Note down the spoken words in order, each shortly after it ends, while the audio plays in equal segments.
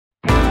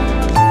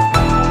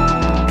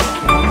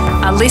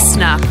A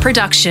listener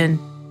production.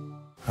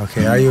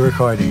 Okay, are you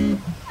recording?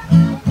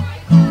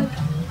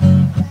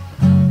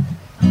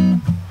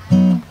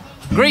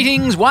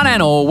 Greetings, one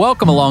and all.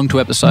 Welcome along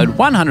to episode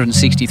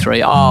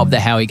 163 of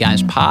the Howie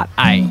Games Part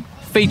A,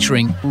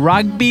 featuring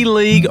rugby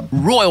league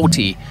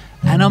royalty,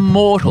 an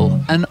immortal,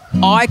 an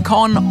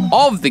icon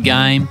of the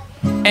game,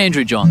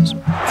 Andrew Johns.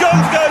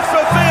 Johns goes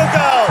for a field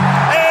goal,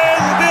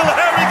 and Bill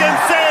Harrigan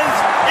says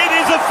it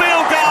is a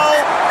field goal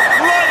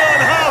right on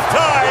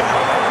half-time.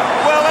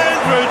 Well,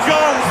 Andrew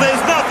Johns,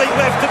 there's nothing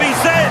left to be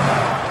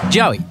said.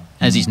 Joey,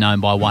 as he's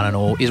known by one and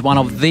all, is one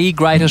of the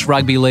greatest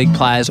rugby league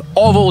players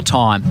of all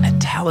time, a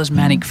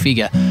talismanic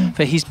figure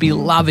for his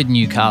beloved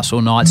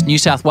Newcastle Knights, New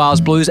South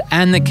Wales Blues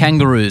and the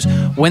Kangaroos.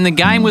 When the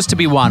game was to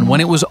be won, when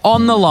it was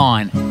on the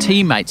line,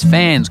 teammates,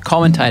 fans,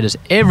 commentators,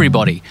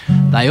 everybody,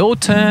 they all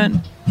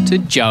turned to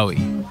Joey.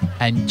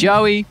 And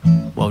Joey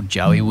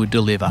would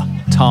deliver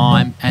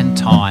time and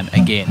time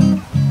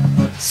again.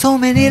 So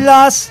many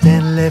lost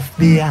and left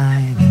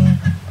behind,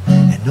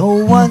 and no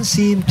one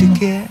seemed to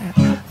care.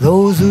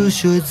 Those who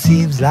should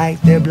seems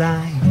like they're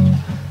blind,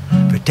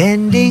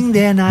 pretending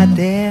they're not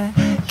there.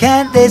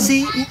 Can't they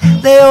see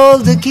they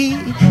hold the key?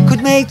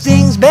 Could make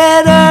things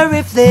better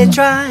if they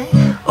try.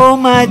 Oh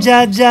my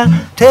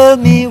Jaja, tell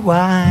me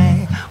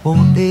why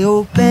won't they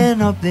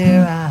open up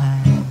their eyes?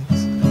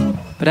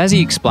 But as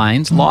he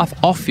explains, life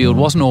off-field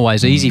wasn't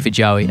always easy for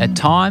Joey. At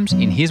times,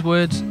 in his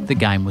words, the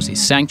game was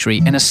his sanctuary,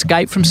 an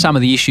escape from some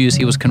of the issues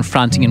he was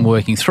confronting and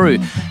working through,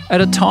 at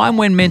a time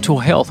when mental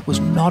health was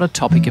not a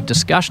topic of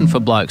discussion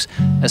for blokes,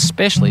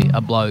 especially a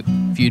bloke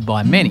viewed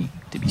by many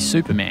to be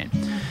Superman.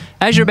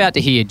 As you're about to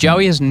hear,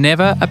 Joey has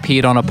never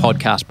appeared on a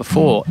podcast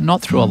before,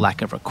 not through a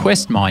lack of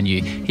request, mind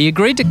you. He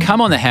agreed to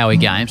come on the Howie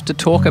Games to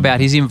talk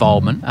about his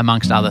involvement,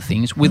 amongst other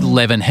things, with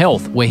Levin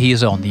Health, where he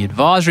is on the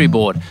advisory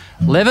board.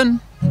 Levin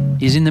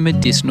is in the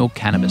medicinal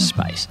cannabis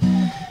space.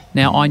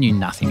 Now, I knew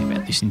nothing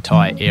about this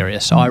entire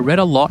area, so I read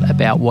a lot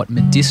about what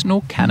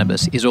medicinal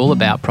cannabis is all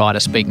about prior to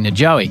speaking to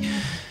Joey.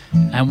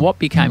 And what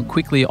became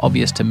quickly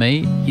obvious to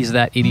me is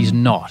that it is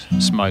not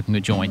smoking a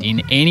joint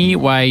in any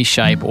way,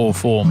 shape or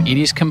form. It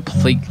is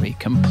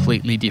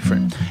completely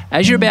different.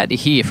 As you're about to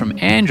hear from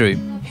Andrew,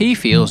 he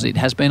feels it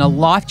has been a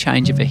life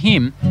changer for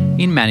him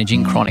in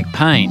managing chronic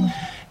pain.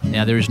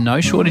 Now, there is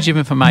no shortage of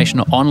information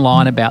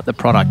online about the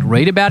product.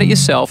 Read about it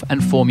yourself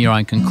and form your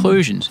own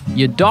conclusions.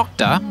 Your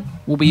doctor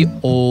will be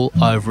all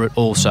over it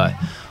also.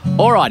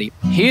 Alrighty,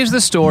 here's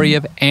the story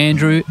of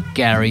Andrew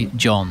Gary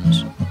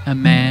Johns, a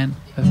man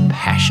of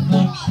passion.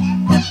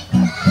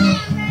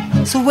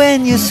 So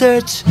when you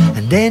search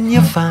and then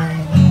you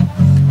find,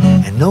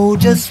 and know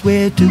just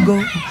where to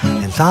go,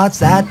 and thoughts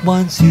that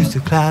once used to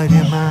cloud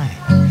your mind,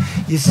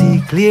 you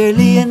see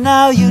clearly and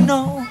now you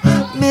know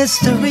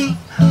mystery,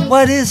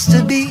 what is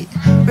to be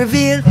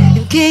revealed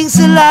in King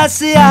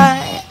Selassie.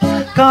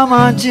 Come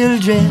on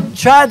children,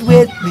 trot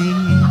with me,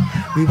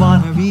 we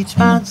want to reach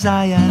Mount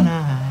Zion.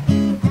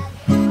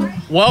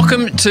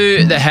 Welcome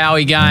to the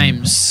Howie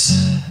Games.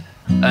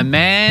 A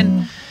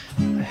man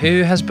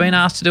who has been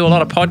asked to do a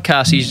lot of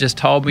podcasts, he's just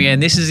told me,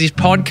 and this is his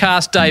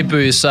podcast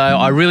debut, so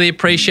I really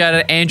appreciate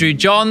it. Andrew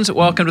Johns,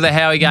 welcome to the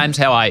Howie Games.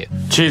 How are you?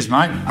 Cheers,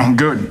 mate. I'm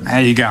good. How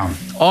you going?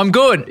 I'm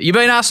good. You've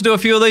been asked to do a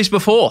few of these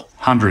before?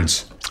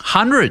 Hundreds.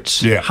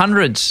 Yeah.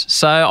 Hundreds.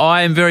 So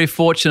I am very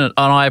fortunate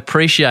and I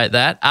appreciate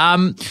that.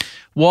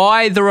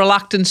 Why the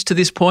reluctance to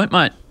this point,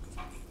 mate?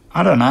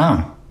 I don't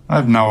know. I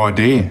have no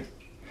idea.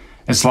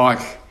 It's like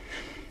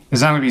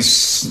there's only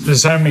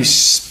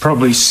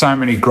probably so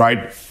many great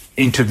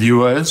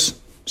interviewers,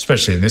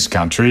 especially in this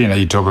country. You know,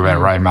 you talk about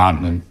Ray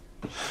Martin and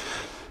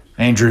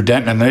Andrew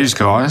Denton and these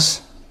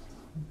guys.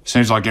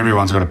 Seems like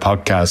everyone's got a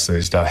podcast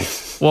these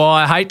days. Well,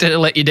 I hate to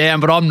let you down,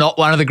 but I'm not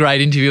one of the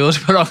great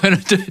interviewers, but I'm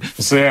going to do... We'll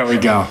see how we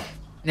go.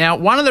 Now,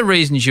 one of the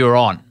reasons you're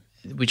on,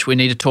 which we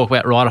need to talk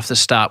about right off the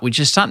start, which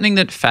is something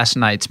that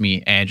fascinates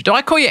me, Andrew. Do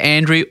I call you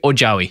Andrew or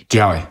Joey?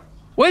 Joey.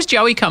 Where's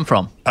Joey come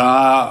from?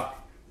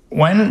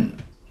 When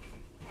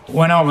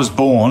I was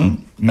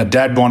born, my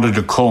dad wanted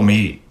to call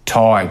me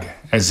Tig,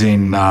 as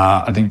in,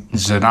 I think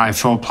it's an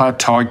AFL player,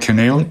 Tig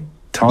Keneally.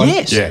 Tig?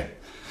 Yes. Yeah.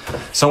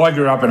 So I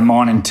grew up in a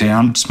mining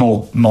town,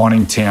 small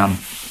mining town,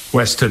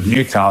 west of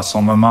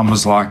Newcastle. My mum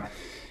was like,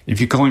 if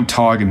you call him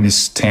Tig in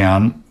this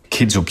town,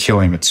 kids will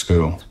kill him at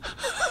school.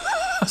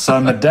 So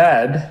my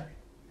dad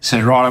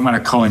said, right, I'm going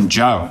to call him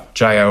Joe,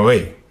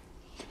 J-O-E.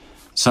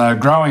 So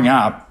growing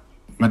up,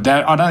 my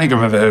dad, I don't think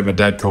I've ever heard my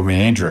dad call me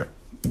Andrew.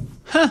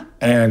 Huh.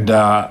 And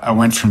I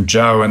went from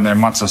Joe, and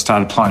then once I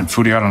started playing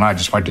footy, I don't know, I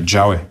just went to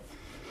Joey.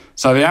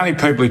 So the only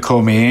people who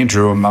call me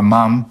Andrew are my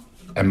mum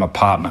and my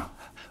partner.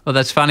 Well,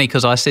 that's funny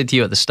because I said to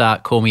you at the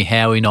start, call me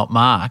Howie, not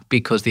Mark,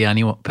 because the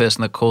only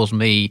person that calls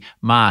me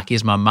Mark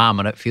is my mum,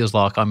 and it feels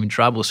like I'm in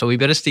trouble. So we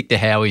better stick to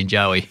Howie and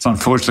Joey. So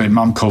unfortunately,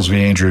 mum calls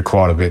me Andrew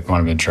quite a bit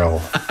when I'm in trouble.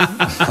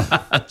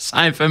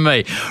 Same for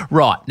me.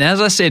 Right. Now,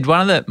 as I said,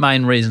 one of the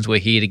main reasons we're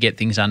here to get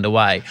things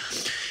underway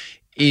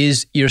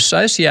is your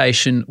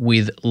association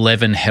with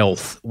Levin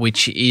Health,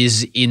 which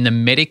is in the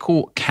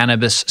medical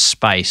cannabis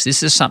space.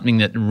 This is something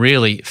that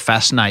really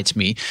fascinates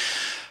me.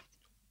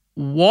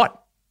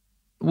 What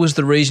was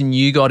the reason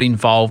you got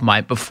involved,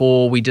 mate,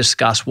 before we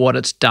discuss what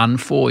it's done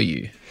for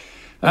you?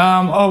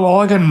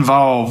 I got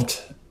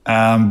involved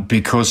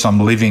because I'm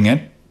living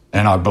it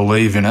and I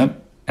believe in it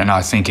and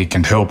I think it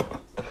can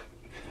help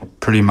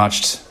pretty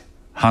much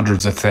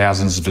hundreds of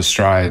thousands of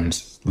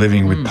Australians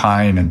living with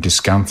pain and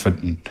discomfort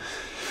and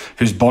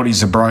whose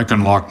bodies are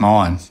broken like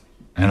mine.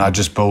 And I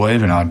just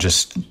believe in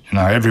it.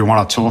 Everyone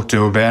I talk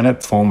to about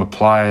it, former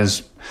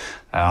players,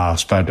 I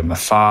spoke to my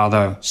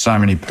father, so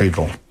many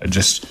people.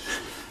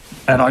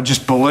 And I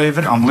just believe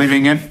it. I'm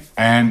living it,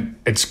 and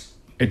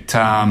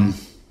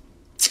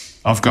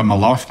I've got my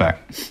life back.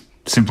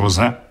 Simple as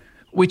that.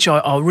 Which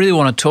I really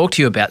want to talk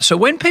to you about. So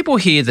when people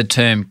hear the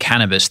term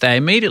cannabis, they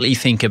immediately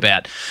think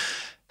about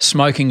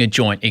smoking a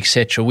joint,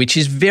 etc., which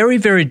is very,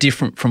 very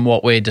different from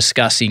what we're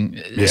discussing.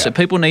 Yeah. So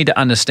people need to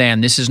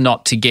understand this is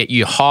not to get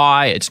you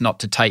high. It's not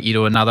to take you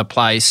to another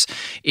place.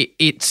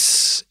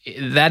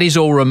 That is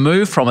all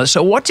removed from it.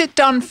 So what's it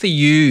done for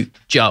you,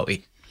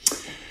 Joey?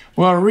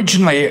 Well,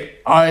 originally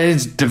I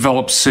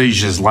developed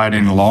seizures late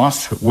in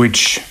life,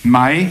 which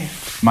may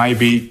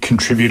be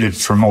contributed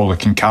from all the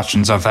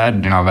concussions I've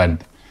had. I've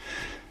had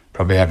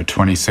probably over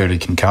 20, 30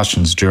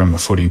 concussions during my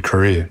footy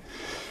career.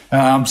 So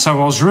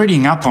I was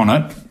reading up on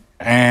it,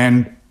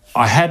 and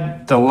I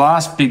had the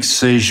last big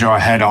seizure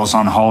I was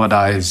on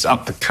holidays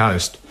up the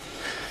coast.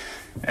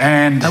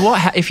 And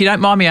if you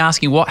don't mind me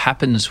asking, what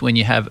happens when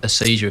you have a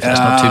seizure, if that's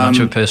not too much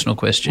of a personal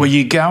question? Well,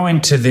 you go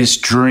into this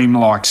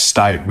dreamlike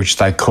state, which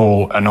they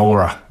call an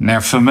aura. Now,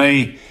 for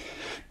me,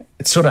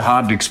 it's sort of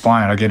hard to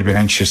explain. I get a bit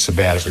anxious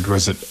about it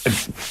because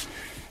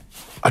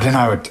I don't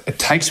know, it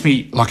takes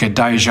me like a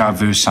deja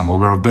vu somewhere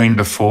where I've been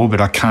before,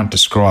 but I can't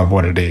describe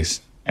what it is.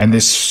 And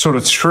there's sort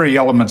of three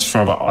elements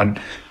from it.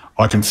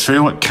 I can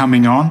feel it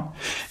coming on,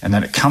 and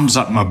then it comes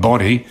up my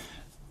body,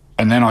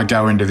 and then I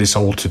go into this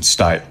altered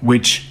state,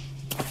 which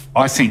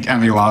I think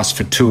only lasts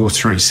for 2 or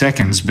 3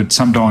 seconds, but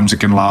sometimes it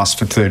can last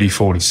for 30,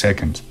 40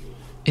 seconds.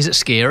 Is it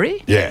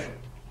scary? Yeah.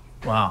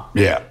 Wow.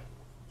 Yeah.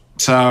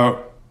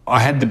 So I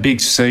had the big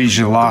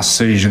seizure, last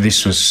seizure.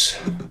 This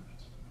would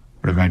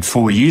have been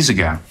 4 years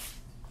ago.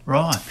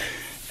 Right.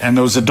 And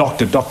there was a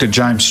doctor, Dr.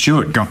 James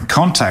Stewart, got in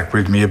contact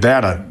with me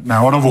about it.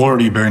 Now, I'd have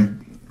already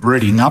been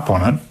reading up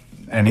on it,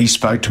 and he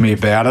spoke to me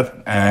about it,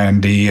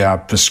 and he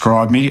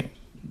prescribed me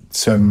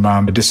some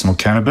medicinal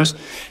cannabis.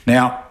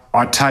 Now,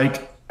 I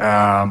take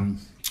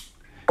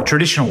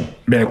traditional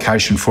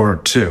medication for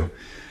it too.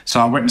 So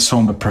I went and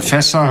saw my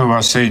professor, who I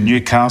see in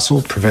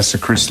Newcastle, Professor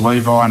Chris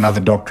Levi, another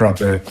doctor up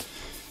there,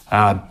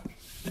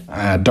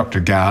 Dr.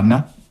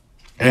 Gardner,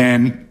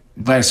 and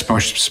they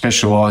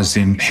specialise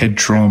in head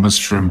traumas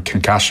from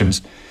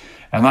concussions.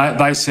 And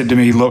they said to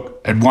me,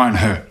 look, it won't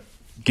hurt.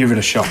 Give it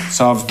a shot.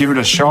 So I've given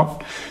it a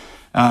shot.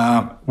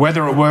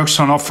 Whether it works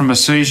or not from my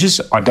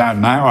seizures, I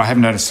don't know. I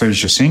haven't had a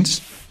seizure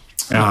since.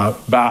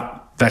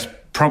 But that's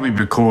probably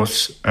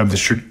because of the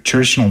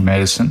traditional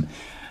medicine.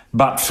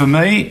 But for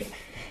me,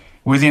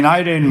 within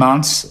 18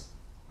 months,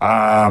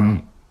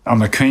 I'm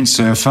a keen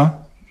surfer.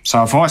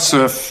 So if I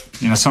surf,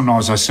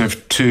 sometimes I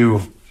surf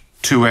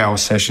two-hour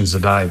sessions a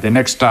day. The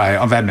next day,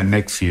 I've had my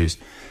neck fused.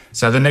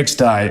 So the next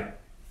day,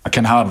 I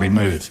can hardly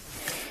move.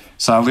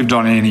 So I lived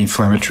on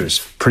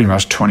anti-inflammatories pretty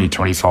much 20,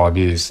 25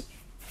 years.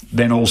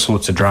 Then all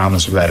sorts of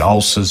dramas with that,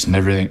 ulcers and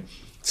everything.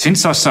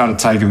 Since I started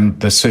taking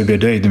the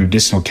CBD, the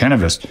medicinal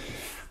cannabis,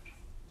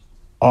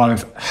 I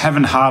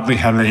haven't hardly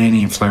had an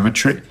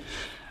anti-inflammatory.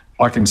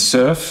 I can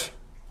surf.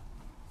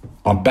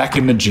 I'm back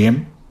in the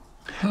gym.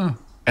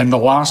 And the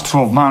last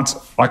 12 months,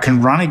 I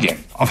can run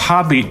again. I've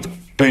hardly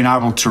been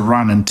able to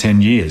run in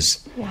 10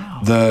 years.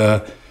 Wow.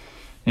 The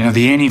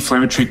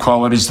anti-inflammatory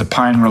qualities, the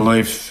pain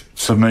relief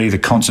for me, the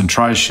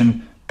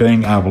concentration,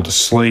 being able to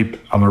sleep.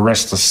 I'm a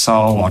restless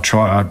soul. I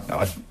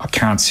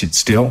can't sit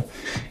still.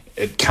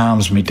 It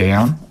calms me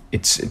down.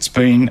 It's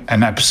been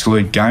an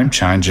absolute game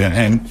changer,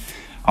 and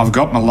I've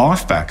got my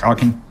life back. I've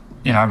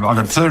got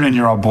a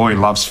 13-year-old boy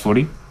who loves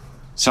footy,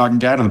 so I can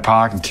go to the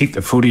park and kick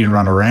the footy and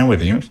run around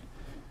with him.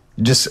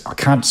 I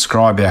can't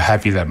describe how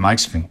happy that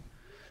makes me.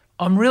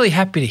 I'm really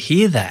happy to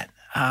hear that.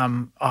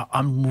 I'm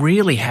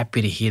really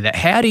happy to hear that.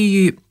 How do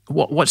you?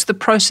 What's the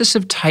process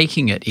of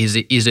taking it? Is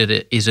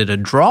it a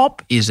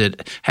drop?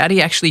 How do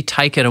you actually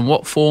take it, and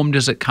what form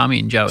does it come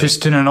in, Joey?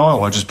 Just in an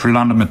oil. I just put it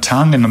under my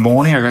tongue in the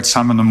morning. I got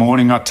some in the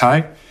morning I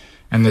take,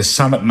 and there's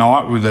some at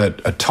night with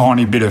a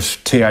tiny bit of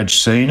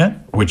THC in it,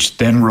 which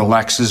then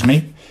relaxes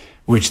me,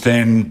 which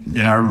then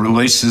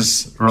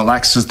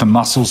relaxes the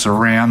muscles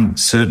around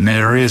certain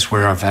areas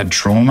where I've had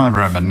trauma,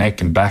 around my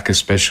neck and back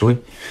especially.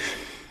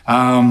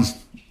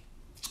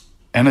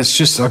 And it's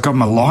just, I got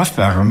my life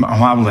back. I'm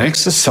able to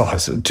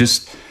exercise.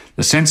 Just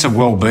the sense of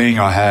well-being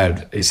I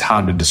had is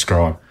hard to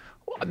describe.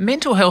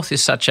 Mental health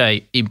is such an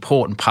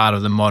important part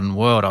of the modern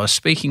world. I was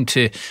speaking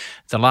to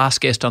the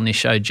last guest on this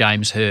show,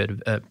 James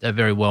Hird, a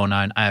very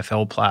well-known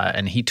AFL player,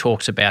 and he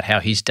talks about how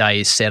his day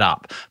is set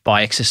up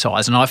by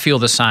exercise. And I feel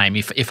the same.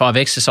 If I've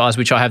exercised,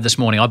 which I have this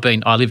morning,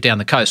 I live down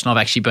the coast and I've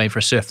actually been for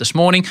a surf this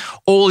morning,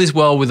 all is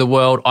well with the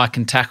world. I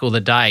can tackle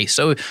the day.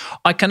 So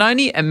I can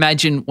only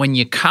imagine when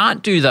you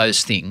can't do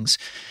those things,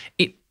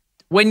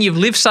 when you've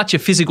lived such a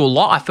physical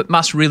life, it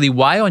must really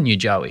weigh on you,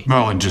 Joey.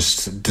 Well, it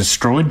just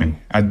destroyed me.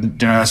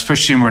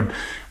 Especially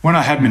when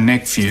I had my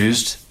neck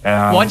fused.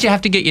 Why'd you have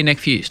to get your neck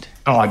fused?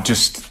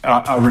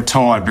 I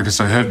retired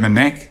because I hurt my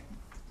neck.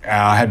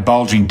 I had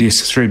bulging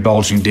discs, 3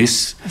 bulging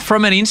discs.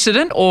 From an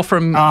incident or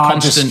from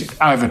constant?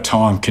 Just over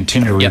time,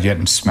 continually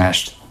getting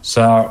smashed.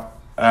 So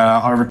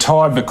I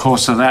retired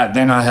because of that.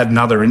 Then I had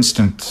another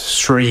incident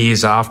 3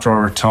 years after I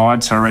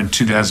retired, so around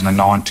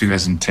 2009,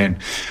 2010,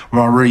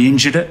 where I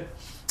re-injured it.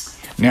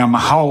 Now,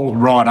 my whole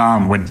right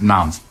arm went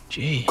numb.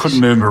 Jeez. Couldn't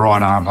move my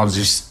right arm. I was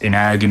just in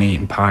agony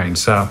and pain.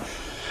 So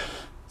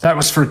that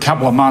was for a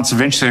couple of months.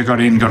 Eventually I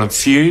got it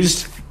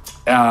fused.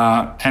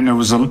 And it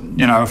was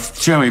a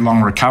fairly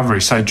long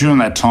recovery. So during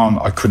that time,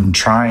 I couldn't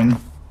train,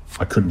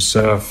 I couldn't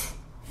surf,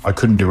 I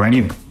couldn't do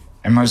anything.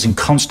 And I was in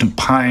constant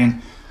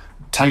pain,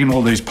 taking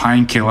all these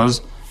painkillers.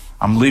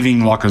 I'm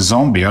living like a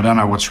zombie. I don't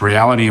know what's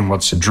reality and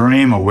what's a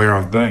dream or where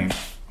I've been.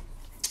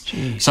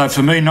 Jeez. So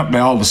for me, not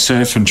being able to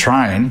surf and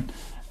train,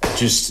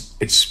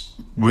 it's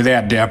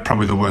without doubt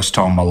probably the worst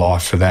time of my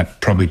life for that,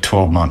 probably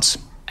 12 months.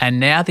 And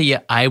now that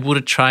you're able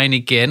to train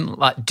again,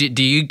 like,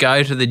 do you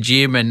go to the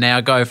gym and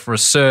now go for a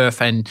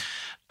surf, and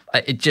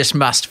it just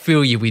must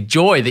fill you with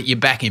joy that you're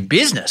back in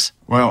business?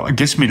 Well, it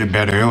gets me to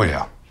bed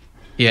earlier.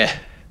 Yeah.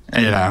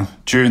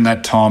 During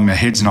that time, my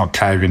head's not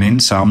caving in,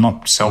 so I'm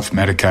not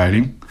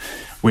self-medicating,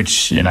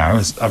 which,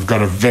 I've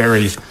got a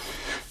very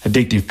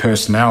addictive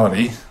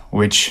personality,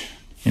 which,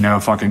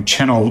 if I can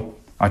channel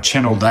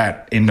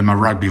that into my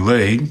rugby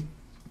league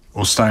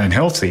or staying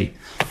healthy,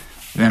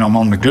 then I'm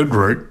on the good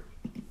route.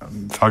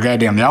 If I go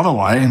down the other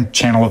way and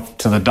channel it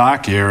to the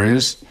dark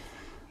areas,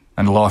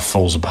 and life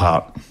falls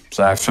apart.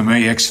 So for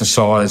me,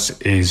 exercise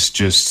is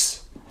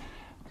just,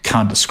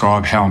 can't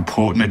describe how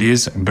important it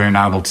is. And being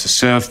able to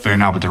surf,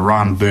 being able to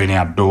run, being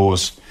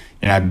outdoors,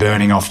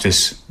 burning off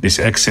this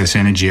excess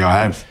energy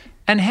I have.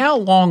 And how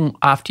long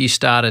after you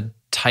started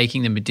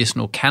taking the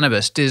medicinal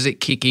cannabis does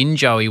it kick in,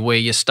 Joey, where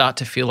you start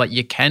to feel like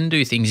you can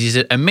do things? Is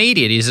it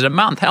immediate? Is it a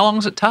month? How long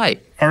does it take?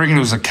 I reckon it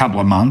was a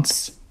couple of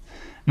months.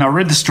 Now, I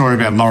read the story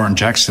about Lauren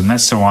Jackson.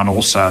 That's the one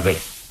also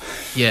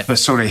that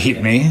sort of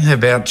hit me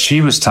about she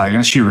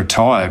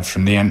retired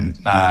from the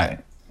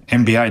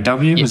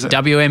NBAW, was it?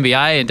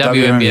 WNBA and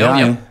WNBL.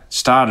 Yeah.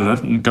 Started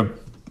it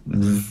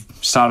and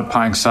started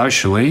playing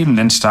socially and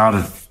then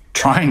started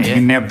training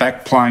and now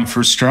back playing for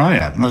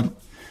Australia. Look,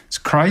 it's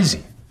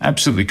crazy,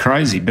 absolutely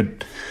crazy.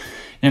 But,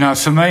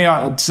 for me,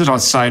 I'd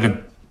say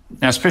to,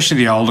 especially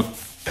the older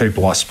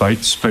people I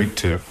speak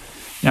to,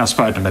 I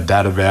spoke to my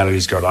dad about it.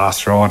 He's got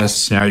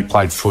arthritis. He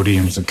played footy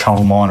and was a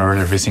coal miner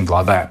and everything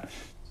like that.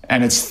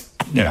 And it's,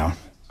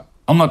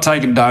 I'm not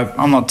taking dope.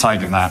 I'm not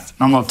taking that.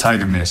 I'm not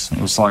taking this. And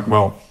it was like,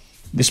 well,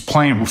 this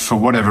plant, for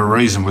whatever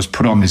reason, was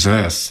put on this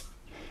earth.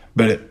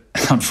 But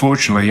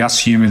unfortunately, us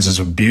humans has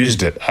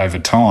abused it over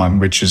time,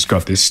 which has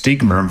got this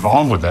stigma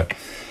involved with it.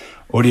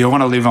 Or do you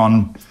want to live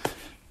on,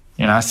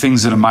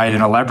 things that are made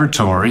in a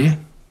laboratory,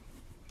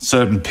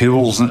 certain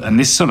pills and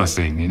this sort of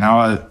thing?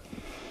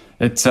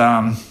 It's...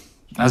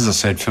 as I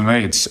said, for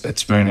me,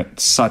 it's been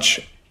such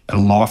a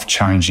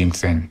life-changing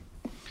thing.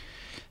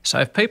 So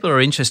if people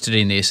are interested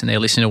in this and they're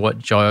listening to what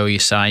Joey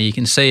is saying, you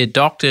can see a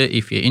doctor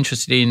if you're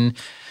interested in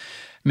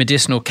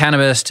medicinal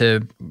cannabis to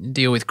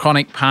deal with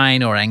chronic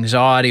pain or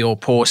anxiety or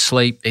poor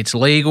sleep. It's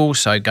legal,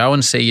 so go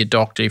and see your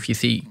doctor if you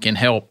think it can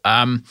help.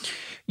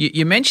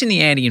 You mentioned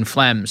the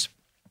anti-inflams.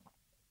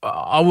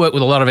 I work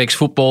with a lot of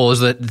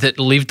ex-footballers that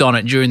lived on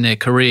it during their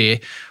career.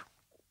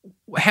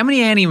 How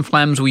many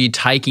anti-inflams were you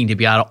taking to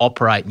be able to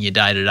operate in your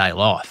day-to-day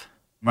life?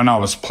 When I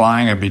was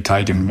playing, I'd be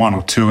taking 1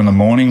 or 2 in the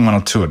morning, 1 or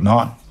 2 at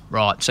night.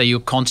 Right, so you're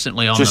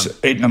constantly on just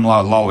eating them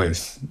like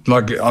lollies.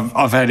 Like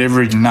I've had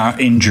every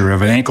injury. I've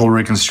had ankle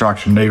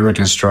reconstruction, knee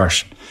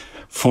reconstruction,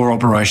 4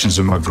 operations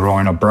of my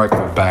groin. I broke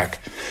my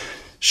back,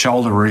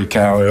 shoulder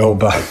reco,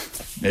 elbow,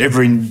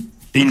 every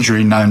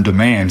injury known to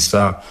man.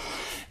 So,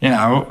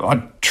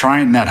 I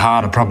trained that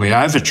hard. I probably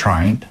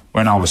overtrained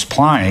when I was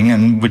playing,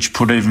 and which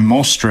put even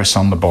more stress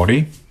on the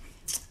body.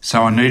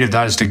 So I needed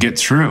those to get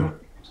through.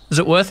 Was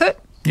it worth it?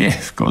 Yeah,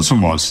 of course it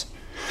was.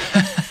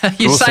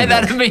 You say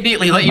that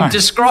immediately, like you've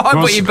described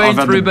what you've been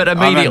through, but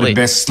immediately. I've had the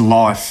best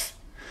life.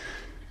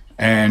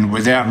 And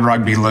without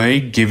rugby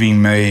league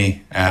giving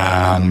me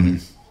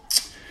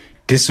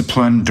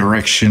discipline,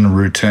 direction,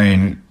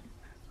 routine,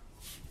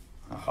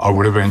 I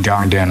would have been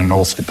going down an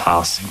awful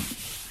path.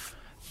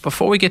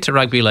 Before we get to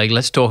rugby league,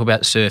 let's talk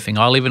about surfing.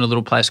 I live in a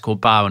little place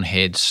called Barwon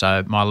Heads,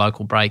 so my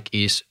local break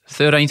is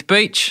 13th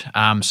Beach,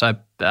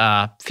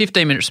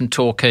 15 minutes from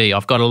Torquay.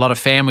 I've got a lot of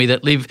family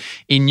that live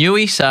in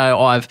Newey, so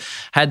I've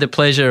had the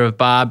pleasure of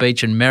Bar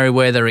Beach and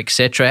Merriweather,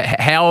 etc.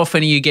 How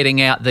often are you getting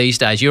out these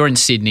days? You're in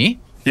Sydney.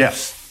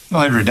 Yes,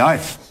 well, every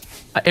day.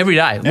 Every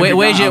day?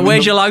 Where's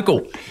your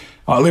local?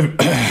 I live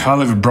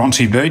at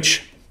Bronte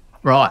Beach.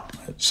 Right.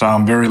 So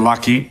I'm very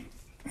lucky,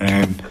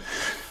 and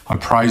I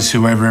praise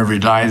whoever every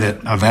day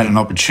that I've had an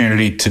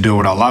opportunity to do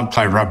what I love,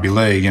 play rugby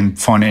league and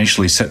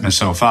financially set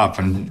myself up.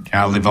 And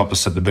I live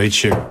opposite the beach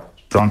here,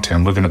 Bronte.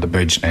 I'm living at the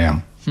beach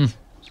now.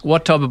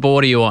 What type of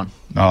board are you on?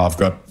 Oh, I've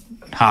got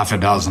half a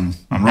dozen.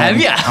 Have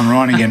you? I'm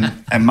riding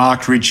a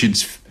Mark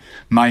Richards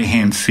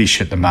Mayhem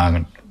Fish at the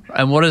moment.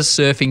 And what does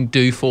surfing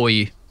do for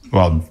you?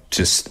 Well,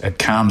 just it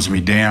calms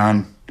me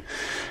down.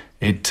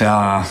 It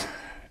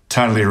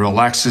totally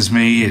relaxes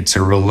me. It's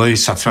a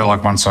release. I feel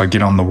like once I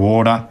get on the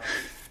water,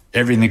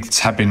 everything that's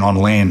happening on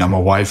land, I'm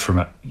away from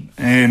it.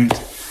 And,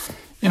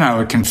 you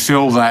know, it can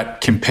feel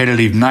that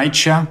competitive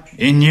nature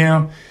in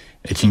you.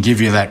 It can give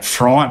you that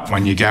fright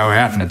when you go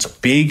out and it's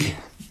big.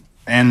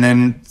 And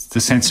then the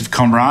sense of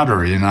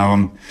camaraderie, you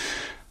know.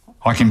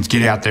 I can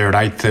get out there at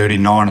 8:30,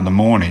 9 in the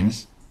morning,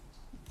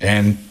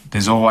 and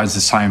there's always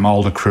the same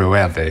older crew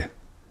out there.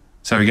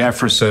 So we go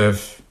for a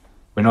surf.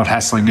 We're not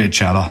hassling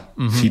each other.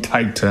 You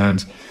take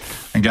turns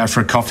and go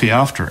for a coffee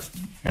after it.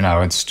 You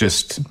know, it's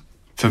just,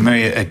 for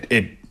me,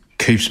 it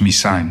keeps me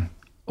sane.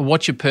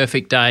 What's your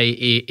perfect day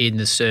in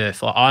the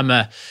surf? I'm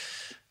a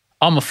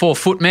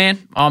 4-foot man.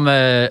 I'm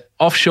a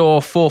offshore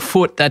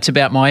 4-foot. That's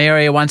about my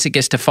area. Once it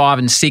gets to 5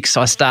 and 6,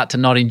 I start to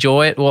not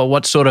enjoy it. Well,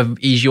 what sort of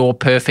is your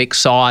perfect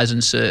size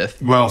and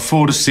surf? Well,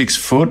 4 to 6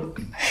 foot,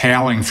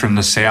 howling from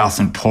the south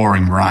and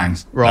pouring rain.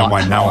 Right. That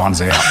way no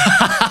one's out.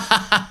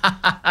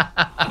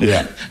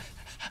 Yeah.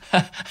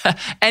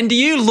 And do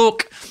you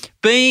look,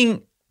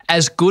 being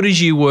as good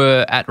as you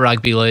were at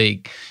rugby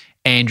league,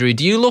 Andrew,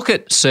 do you look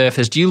at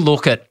surfers, do you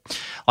look at,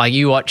 like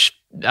you watched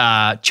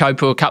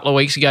Chopu a couple of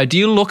weeks ago, do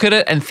you look at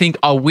it and think,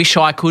 I wish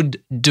I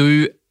could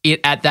do it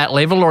at that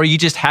level, or are you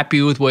just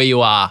happy with where you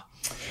are?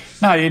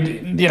 No,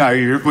 you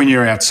know, when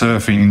you're out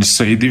surfing and you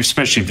see,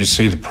 especially if you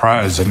see the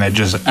pros and they're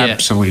just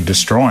absolutely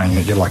destroying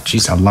it, you're like,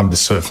 geez, I'd love to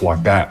surf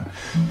like that.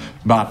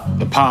 But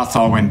the path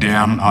I went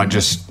down, I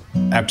just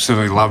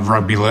absolutely love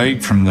rugby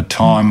league from the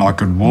time I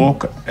could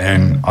walk,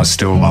 and I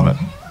still love it.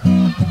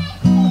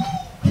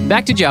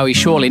 Back to Joey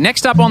shortly.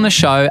 Next up on the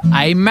show,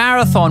 a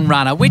marathon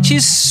runner, which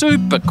is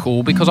super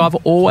cool because I've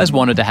always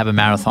wanted to have a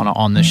marathoner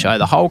on the show.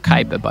 The whole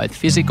caper, both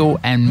physical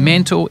and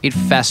mental, it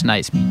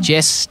fascinates me.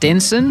 Jess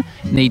Stenson,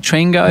 nee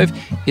Trengove,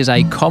 is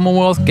a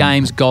Commonwealth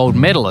Games gold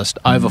medalist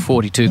over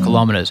 42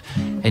 kilometres.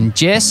 And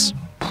Jess,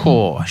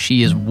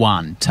 she is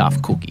one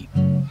tough cookie.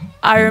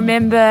 I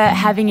remember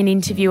having an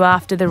interview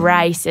after the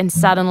race, and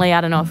suddenly,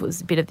 I don't know if it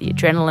was a bit of the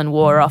adrenaline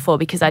wore off or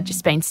because I'd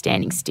just been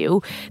standing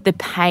still, the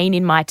pain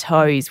in my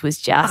toes was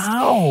just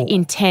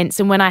intense.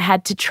 And when I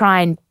had to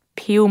try and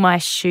peel my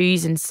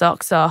shoes and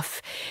socks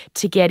off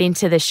to get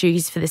into the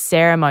shoes for the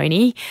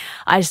ceremony,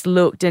 I just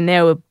looked and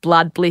there were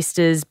blood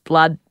blisters,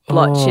 blood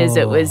blotches.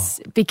 It was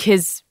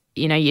because,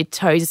 you know, your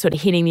toes are sort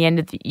of hitting the end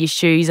of your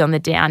shoes on the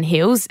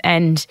downhills.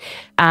 And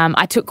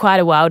I took quite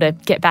a while to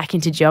get back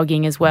into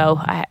jogging as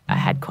well. I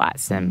had quite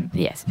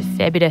a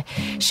fair bit of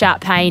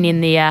sharp pain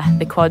in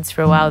the quads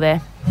for a while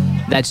there.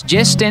 That's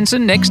Jess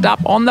Stenson next up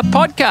on the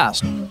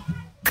podcast.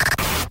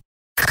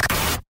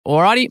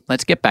 Alrighty,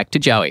 let's get back to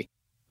Joey.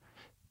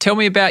 Tell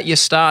me about your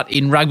start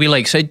in rugby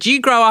league. So do you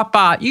grow up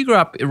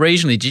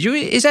regionally, did you?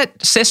 Is that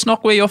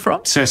Cessnock where you're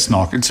from?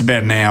 Cessnock. It's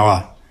about an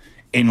hour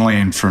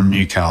inland from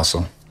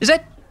Newcastle. Is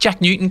that Jack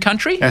Newton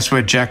country? That's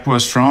where Jack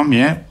was from,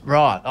 yeah.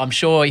 Right. I'm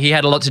sure he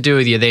had a lot to do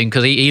with you then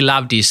because he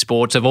loved his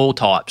sports of all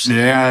types.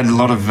 Yeah, I had a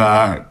lot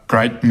of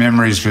great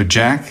memories with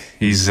Jack.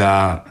 He was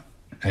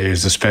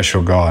a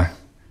special guy.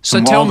 So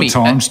some tell me.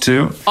 times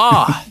too.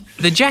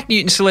 The Jack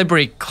Newton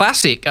Celebrity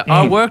Classic.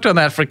 I worked on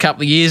that for a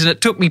couple of years and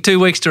it took me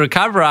 2 weeks to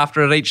recover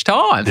after it each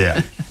time.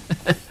 Yeah.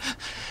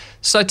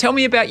 So tell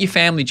me about your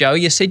family, Joe.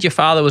 You said your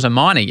father was a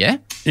miner, yeah?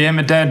 Yeah,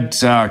 my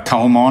dad's a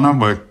coal miner,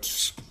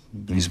 worked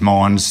his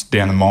mines,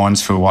 down the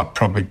mines for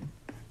probably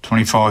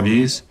 25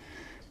 years.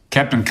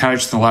 Captain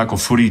coached the local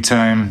footy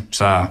team.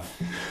 So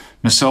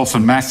myself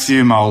and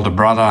Matthew, my older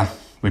brother,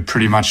 we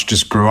pretty much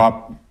just grew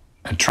up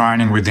at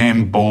training with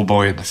him, ball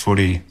boy at the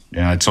footy.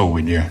 You know, it's all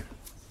we knew.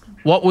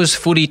 What was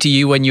footy to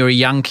you when you were a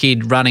young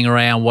kid running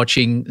around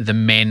watching the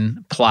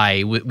men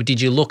play? Did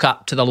you look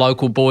up to the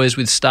local boys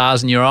with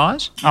stars in your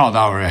eyes? Oh, they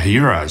were our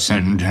heroes,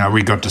 and you know,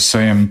 we got to see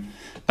them.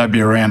 They'd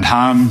be around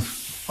home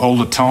all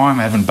the time,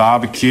 having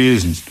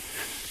barbecues and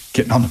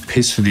getting on the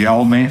piss for the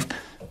old man.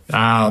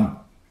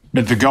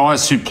 But the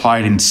guys who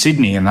played in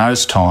Sydney in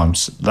those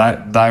times,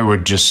 they were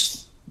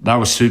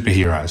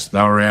superheroes.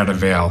 They were out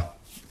of our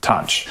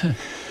touch.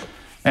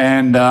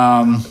 And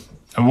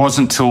it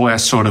wasn't until our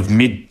sort of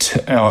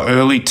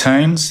early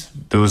teens,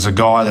 there was a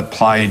guy that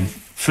played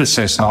for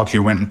Cessnock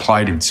who went and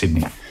played in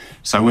Sydney.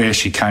 So we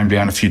actually came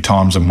down a few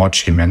times and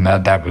watched him, and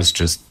that was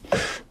just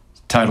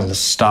total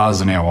stars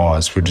in our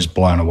eyes. We're just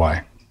blown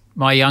away.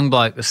 My young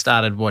bloke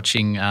started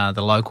watching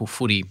the local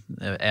footy,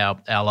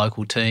 our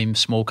local team,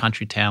 small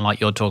country town like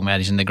you're talking about,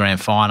 is in the grand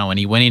final, and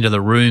he went into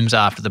the rooms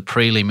after the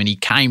prelim and he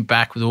came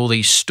back with all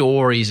these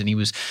stories and he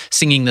was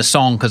singing the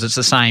song because it's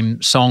the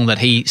same song that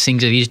he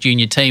sings at his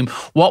junior team.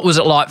 What was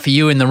it like for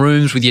you in the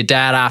rooms with your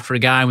dad after a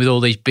game with all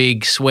these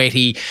big,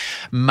 sweaty,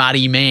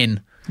 muddy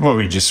men? Well,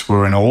 we just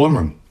were in all of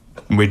them.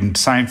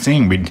 Same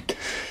thing.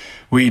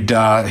 We'd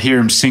hear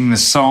him sing the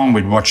song.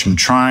 We'd watch him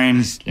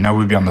train. You know,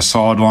 we'd be on the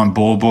sideline,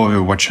 ball boy. We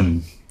were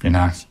watching, you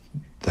know,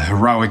 the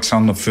heroics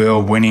on the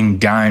field, winning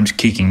games,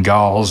 kicking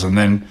goals. And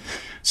then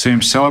see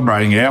them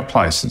celebrating at our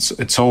place.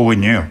 It's all we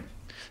knew.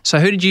 So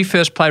who did you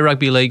first play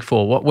rugby league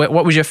for?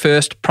 What was your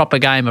first proper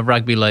game of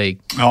rugby league?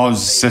 I was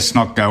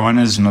Cessnock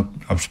Goannas,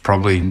 and I was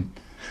probably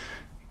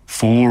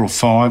 4 or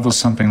 5 or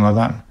something like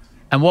that.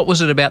 And what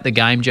was it about the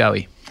game,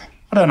 Joey?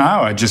 I don't know.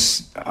 I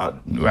just,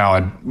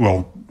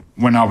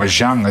 when I was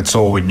young, that's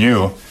all we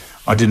knew.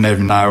 I didn't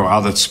even know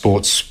other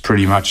sports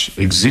pretty much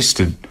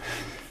existed.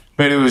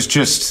 But it was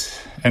just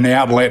an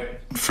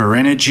outlet for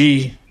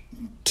energy,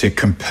 to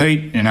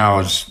compete.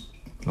 I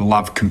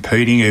loved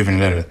competing,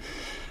 even at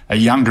a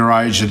younger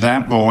age of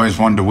that. I always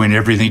wanted to win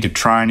everything at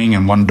training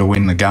and wanted to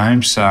win the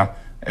game. So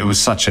it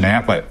was such an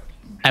outlet.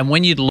 And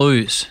when you'd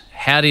lose,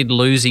 how did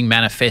losing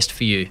manifest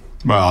for you?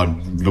 Well,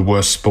 the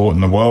worst sport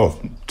in the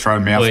world. Throw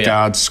mouth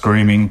guards,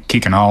 screaming,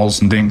 kicking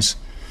holes and things.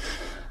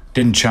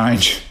 Didn't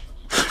change.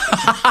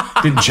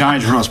 Didn't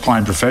change when I was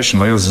playing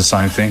professionally. It was the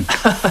same thing.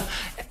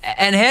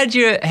 And how'd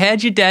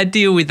your dad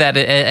deal with that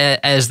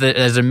as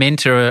a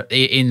mentor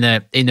in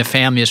the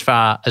family as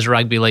far as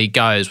rugby league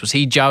goes? Was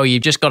he, Joey,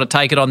 you've just got to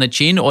take it on the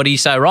chin, or do you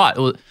say, right?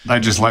 Well,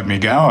 they just let me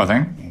go, I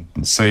think,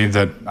 and see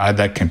that I had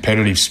that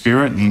competitive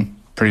spirit and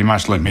pretty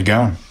much let me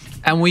go.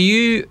 And were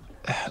you...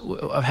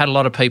 I've had a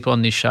lot of people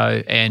on this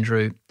show,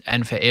 Andrew,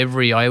 and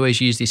I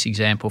always use this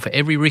example, for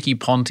every Ricky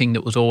Ponting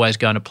that was always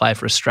going to play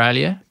for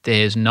Australia,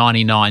 there's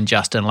 99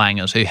 Justin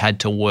Langers who had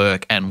to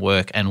work and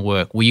work and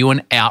work. Were you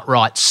an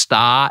outright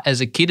star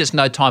as a kid? It's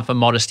no time for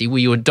modesty. Were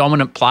you a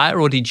dominant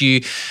player, or did you...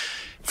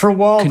 For a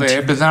while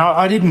there, but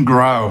I didn't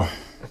grow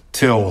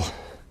till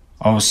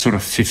I was sort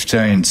of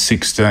 15,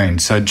 16.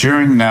 So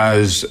during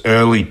those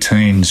early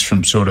teens,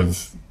 from sort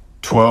of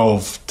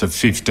 12 to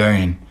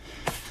 15,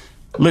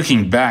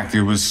 looking back,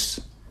 it was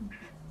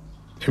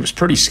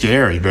pretty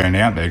scary being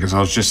out there because I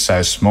was just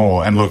so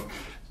small. And look,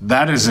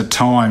 that is a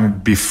time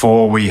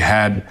before we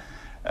had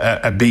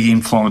a big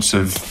influence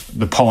of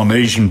the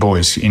Polynesian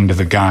boys into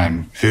the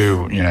game,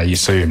 who, you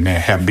see them now,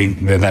 how big,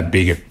 they're that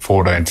big at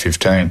 14,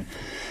 15.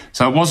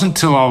 So it wasn't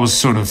until I was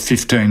sort of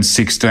 15,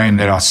 16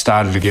 that I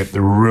started to get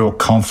the real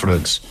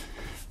confidence.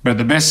 But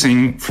the best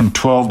thing from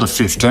 12 to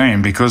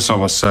 15, because I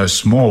was so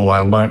small, I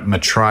learnt my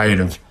trade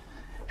of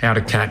how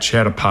to catch,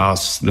 how to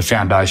pass, the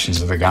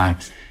foundations of the game,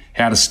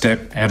 how to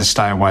step, how to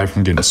stay away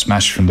from getting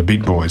smashed from the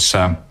big boys.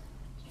 So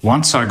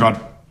once I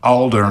got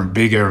older and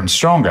bigger and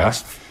stronger,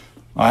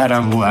 I had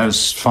all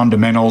those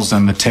fundamentals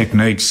and the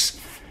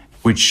techniques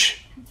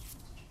which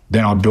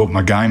then I built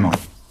my game on.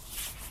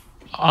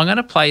 I'm going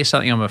to play you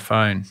something on my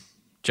phone,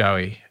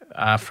 Joey.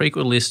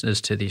 Frequent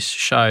listeners to this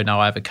show know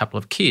I have a couple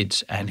of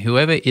kids, and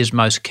whoever is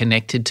most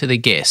connected to the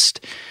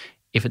guest,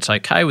 if it's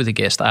okay with the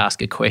guest, they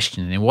ask a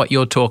question. And what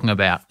you're talking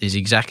about is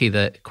exactly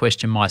the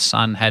question my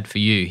son had for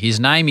you.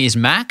 His name is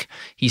Mac.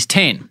 He's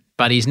 10,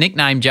 but his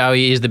nickname,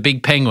 Joey, is the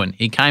Big Penguin.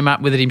 He came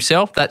up with it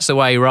himself. That's the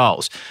way he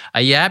rolls.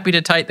 Are you happy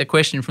to take the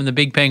question from the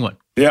Big Penguin?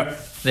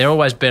 Yep. They're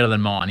always better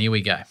than mine. Here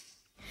we go.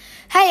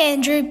 Hey,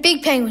 Andrew,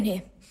 Big Penguin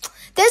here.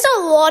 There's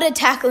a lot of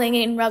tackling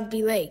in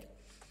rugby league.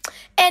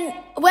 And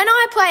when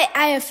I play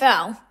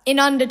AFL in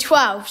under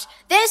 12s,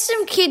 there's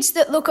some kids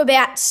that look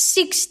about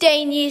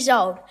 16 years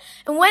old.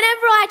 And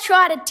whenever I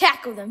try to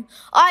tackle them,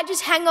 I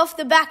just hang off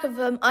the back of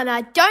them, and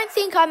I don't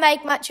think I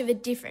make much of a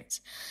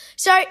difference.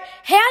 So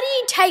how do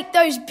you take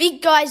those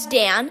big guys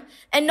down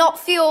and not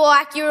feel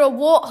like you're a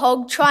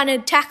warthog trying to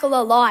tackle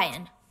a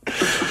lion?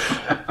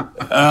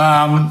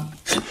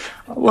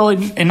 Well,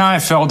 in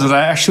AFL, do they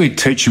actually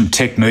teach them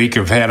technique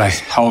of how to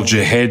hold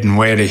your head and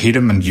where to hit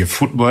them and your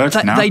footwork?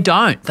 No? They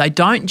don't. They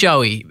don't,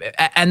 Joey.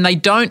 And they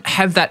don't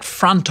have that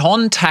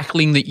front-on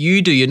tackling that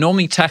you do. You're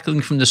normally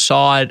tackling from the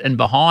side and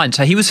behind.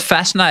 So he was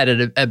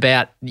fascinated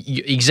about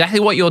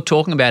exactly what you're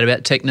talking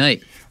about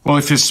technique. Well,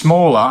 if you're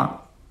smaller,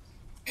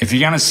 if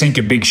you're going to sink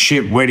a big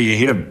ship, where do you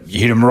hit them?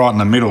 You hit them right in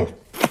the middle.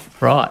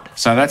 Right.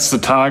 So that's the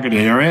target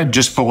area,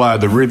 just below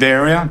the rib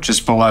area,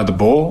 just below the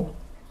ball.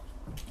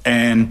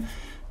 And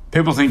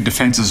people think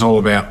defence is all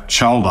about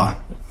shoulder.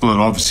 Well, it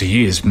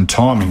obviously is, and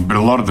timing, but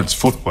a lot of it's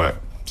footwork.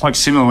 It's like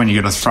similar when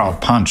you got to throw a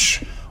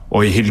punch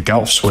or you hit a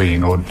golf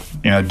swing or,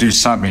 do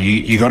something.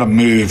 You got to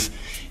move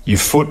your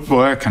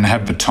footwork and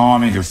have the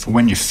timing of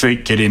when your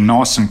feet get in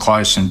nice and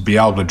close and be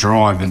able to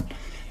drive, and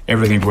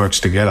everything works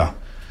together.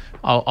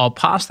 I'll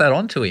pass that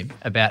on to him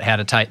about how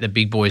to take the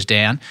big boys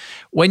down.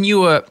 When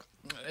you were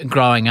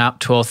growing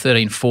up, 12,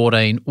 13,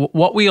 14,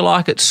 what were you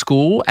like at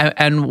school?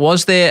 And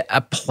was there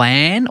a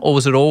plan, or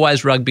was it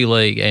always rugby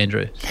league,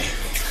 Andrew?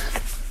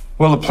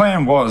 Well, the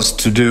plan was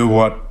to do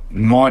what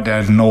my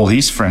dad and all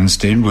his friends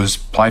did, was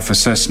play for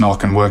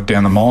Cessnock and work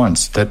down the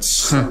mines.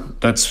 That's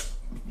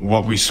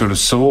what we sort of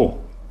saw.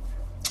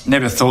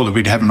 Never thought that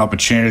we'd have an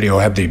opportunity or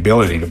have the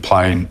ability to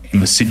play in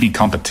the Sydney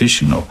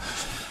competition. Or,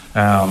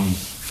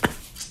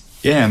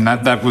 and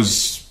that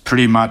was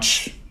pretty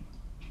much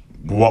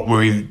what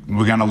we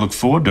were going to look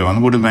forward to, and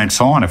it would have been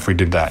fine if we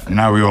did that.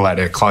 We all had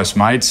our close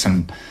mates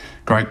and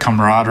great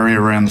camaraderie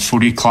around the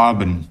footy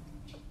club, and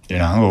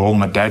all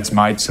my dad's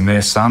mates and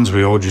their sons,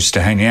 we all used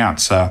to hang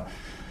out. So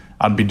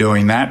I'd be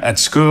doing that at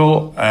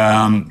school.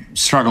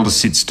 Struggle to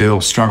sit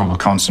still, struggle to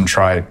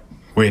concentrate,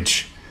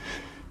 which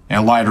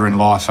Now, later in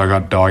life, I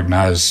got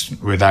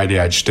diagnosed with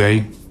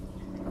ADHD.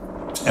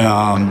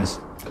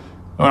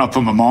 When I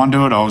put my mind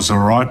to it, I was all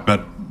right,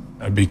 but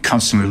I'd be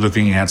constantly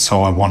looking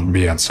outside, wanting to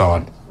be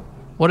outside.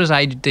 What does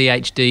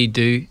ADHD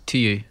do to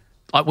you?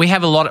 Like we're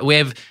lucky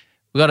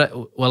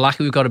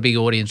we've got a big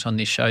audience on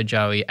this show,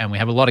 Joey, and we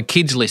have a lot of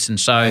kids listen.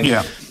 So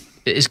Yeah.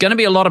 There's going to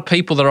be a lot of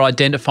people that are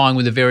identifying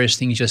with the various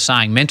things you're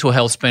saying. Mental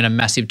health's been a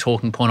massive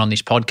talking point on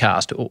this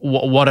podcast.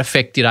 What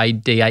effect did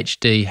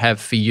ADHD have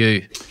for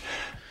you?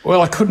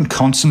 Well, I couldn't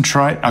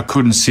concentrate. I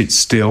couldn't sit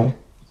still.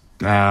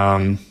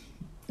 And,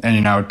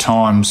 at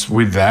times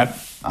with that,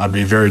 I'd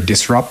be very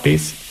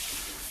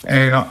disruptive.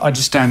 And I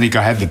just don't think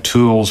I had the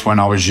tools when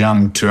I was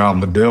young to be able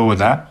to deal with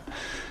that.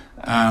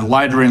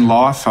 Later in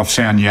life, I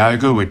found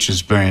yoga, which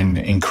has been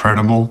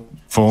incredible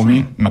for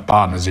me. My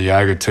partner's a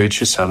yoga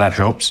teacher, so that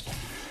helps.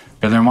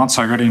 But then once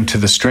I got into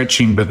the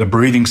stretching, but the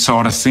breathing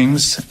side of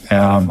things,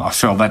 I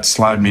felt that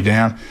slowed me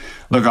down.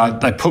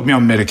 Look, they put me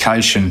on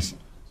medication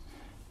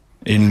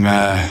in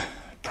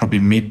probably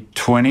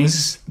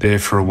mid-20s there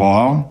for a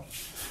while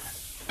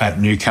at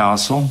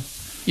Newcastle.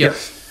 Yep.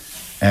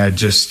 And it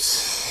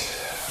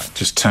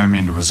just turned me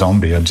into a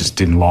zombie. I just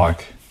didn't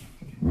like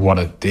what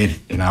it did.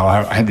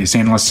 I had this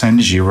endless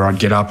energy where I'd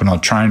get up and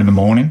I'd train in the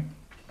morning.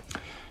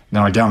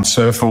 Then I'd go and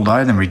surf all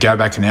day. Then we'd go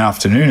back in the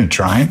afternoon and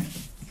train.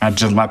 I'd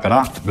just lap it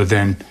up. But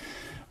then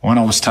when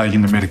I was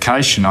taking the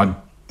medication, I'd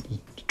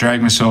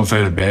drag myself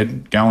out of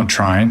bed, go and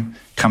train,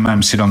 come home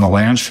and sit on the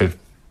lounge for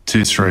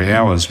 2-3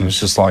 hours. And it's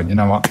just like, you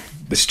know what,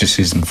 this just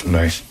isn't for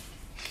me.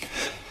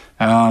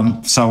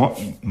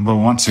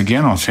 Once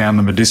again, I found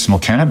the medicinal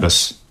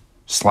cannabis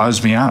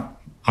slows me up.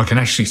 I can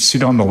actually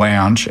sit on the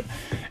lounge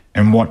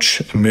and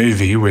watch a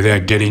movie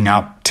without getting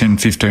up 10,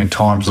 15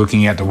 times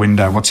looking out the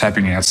window, what's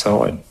happening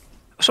outside.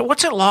 So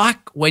what's it like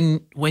when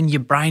your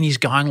brain is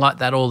going like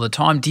that all the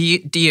time? Do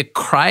you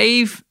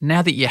crave,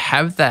 now that you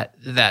have that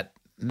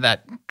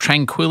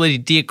tranquility,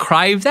 do you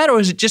crave that, or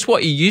is it just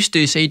what you used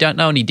to so you don't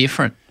know any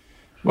different?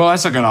 Well,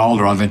 as I got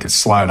older, I think it's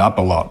slowed up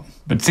a lot.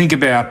 But think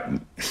about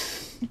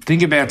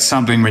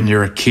something when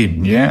you're a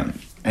kid, yeah?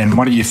 And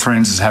one of your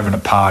friends is having a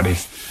party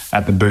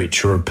at the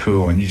beach or a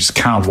pool and you just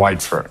can't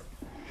wait for it.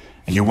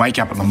 And you wake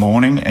up in the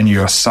morning and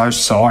you're so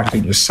psyched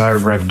and you're so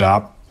revved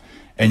up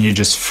and you're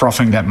just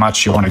frothing that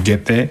much you want to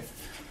get there.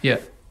 Yeah.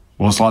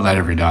 Well, it's like that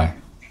every day.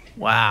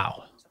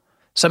 Wow.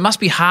 So it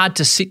must be hard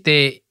to sit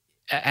there,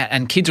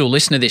 and kids will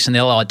listen to this and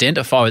they'll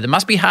identify with it. It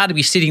must be hard to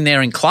be sitting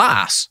there in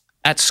class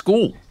at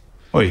school.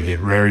 Well, you get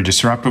very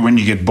disruptive. When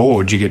you get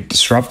bored, you get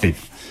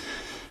disruptive.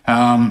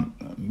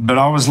 But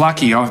I was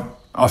lucky.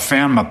 I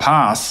found my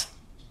path,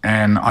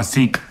 and I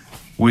think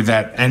with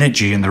that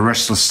energy and the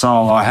restless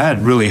soul I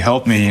had really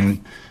helped me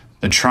in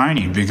the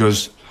training,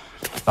 because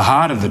the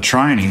harder the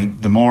training,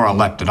 the more I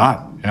lapped it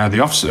up. The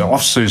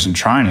off-season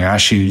training, I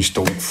actually used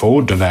to look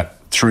forward to that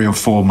 3 or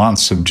 4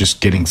 months of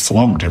just getting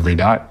flogged every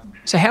day.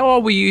 So how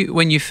old were you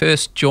when you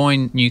first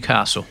joined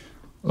Newcastle?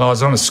 Well, I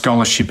was on a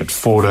scholarship at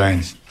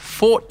 14.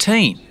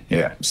 14?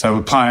 Yeah. So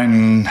we're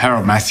playing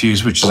Harold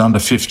Matthews, which is under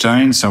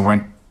 15. So I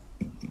went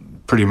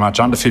pretty much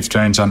under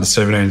 15s, under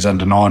 17s,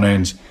 under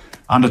 19s,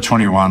 under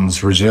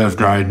 21s, reserve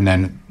grade, and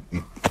then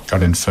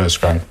got in first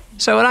grade.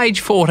 So at age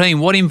 14,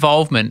 what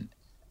involvement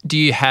do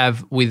you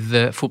have with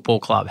the football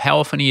club? How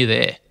often are you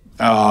there?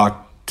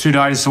 2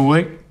 days a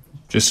week,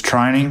 just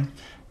training.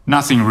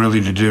 Nothing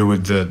really to do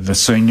with the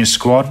senior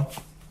squad.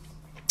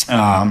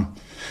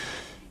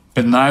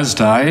 But in those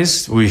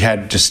days, we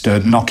had just a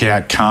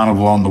knockout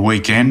carnival on the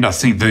weekend. I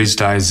think these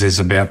days there's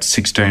about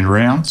 16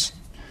 rounds.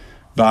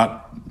 But,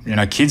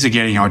 kids are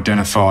getting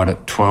identified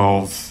at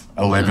 12,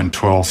 11,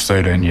 12,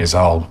 13 years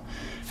old.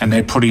 And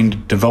they're put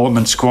in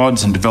development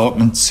squads and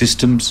development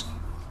systems.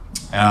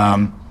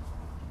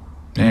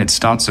 It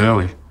starts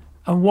early.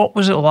 And what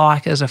was it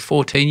like as a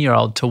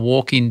 14-year-old to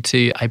walk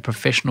into a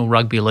professional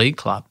rugby league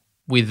club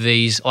with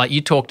these, like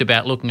you talked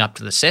about looking up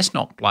to the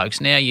Cessnock blokes,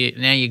 now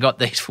you got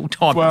these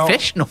full-time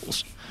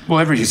professionals? Well,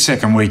 every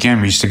second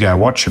weekend we used to go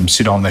watch them,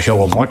 sit on the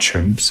hill and watch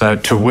them. So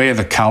to wear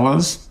the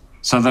colours.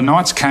 So the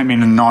Knights came in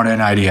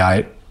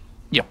 1988.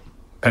 Yep.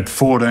 At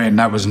 14,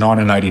 that was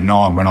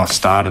 1989 when I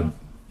started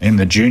in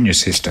the junior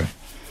system.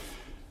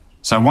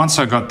 So once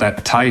I got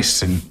that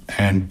taste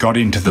and got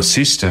into the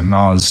system,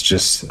 I was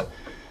just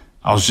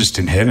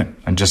in heaven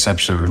and just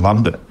absolutely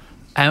loved it.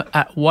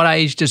 At what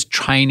age does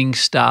training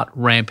start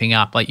ramping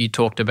up? Like you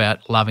talked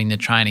about loving the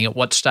training. At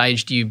what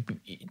stage do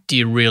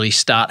you really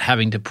start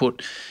having to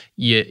put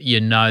your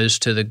nose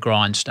to the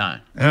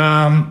grindstone?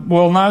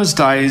 Well, in those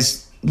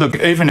days, look,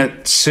 even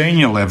at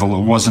senior level,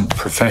 it wasn't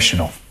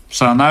professional.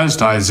 So in those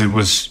days, it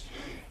was,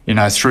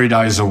 3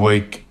 days a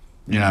week,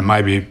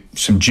 maybe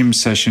some gym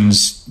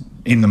sessions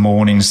in the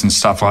mornings and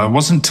stuff. It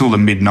wasn't until the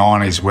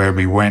mid-90s where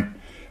we went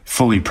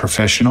fully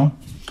professional.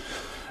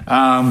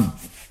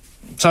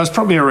 So it's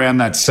probably around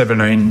that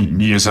 17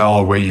 years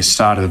old where you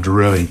started to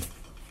really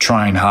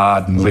train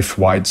hard and lift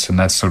weights and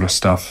that sort of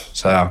stuff.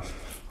 So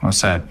I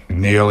say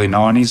in the early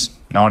 90s,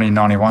 90,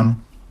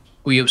 91.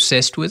 Were you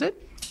obsessed with it?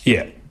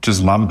 Yeah,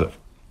 just loved it.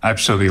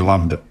 Absolutely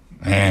loved it.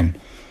 And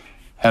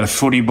had a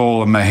footy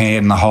ball in my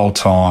hand the whole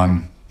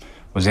time,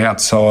 was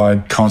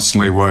outside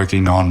constantly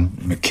working on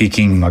my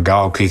kicking, my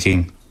goal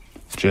kicking,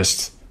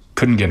 just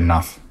couldn't get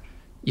enough.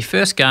 Your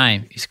first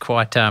game is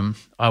quite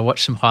I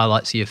watched some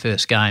highlights of your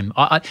first game.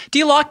 Do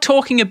you like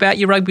talking about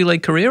your rugby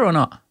league career or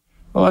not?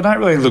 Well, I don't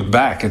really look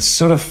back. It's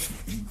sort of...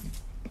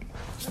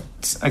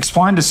 I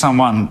explained to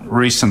someone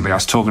recently, I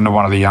was talking to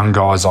one of the young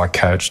guys I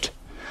coached,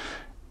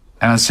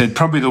 and I said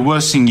probably the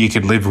worst thing you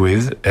could live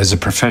with as a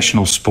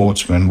professional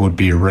sportsman would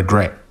be a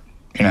regret.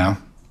 You know,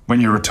 when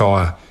you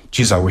retire,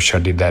 geez, I wish I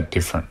did that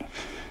different.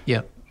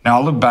 Yeah.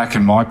 Now, I look back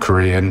in my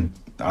career and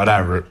I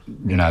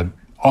don't,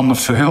 on the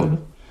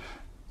field,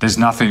 there's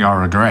nothing I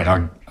regret.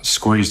 I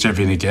squeezed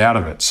everything out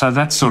of it. So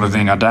that sort of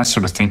thing I don't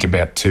sort of think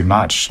about too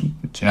much. You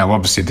know,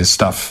 obviously there's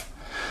stuff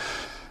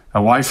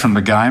away from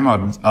the game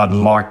I'd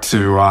like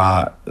to,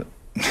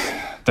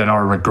 that I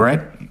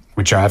regret,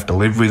 which I have to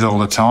live with all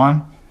the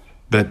time.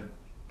 But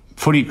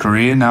footy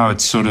career, no,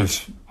 it's sort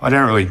of, I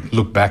don't really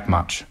look back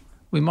much.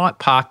 We might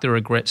park the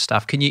regret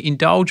stuff. Can you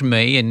indulge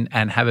me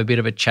and have a bit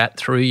of a chat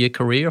through your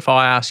career if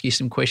I ask you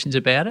some questions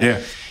about it?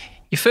 Yeah.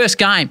 Your first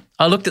game,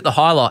 I looked at the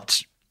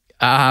highlights.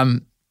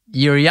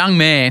 You're a young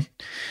man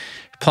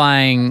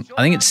playing,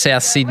 I think it's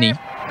South Sydney.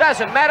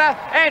 Doesn't matter.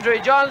 Andrew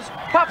Johns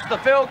pops the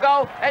field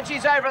goal and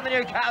she's over on the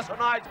Newcastle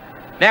Knights.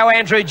 Now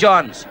Andrew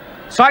Johns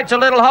sights a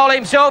little hole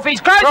himself.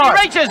 He's close. Right.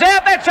 He reaches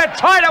out. That's a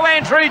try to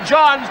Andrew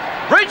Johns.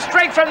 Bridge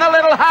streak from the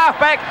little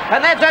halfback,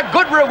 and that's a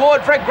good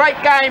reward for a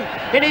great game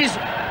in his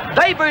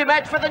debut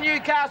match for the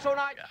Newcastle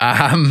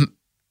Knights.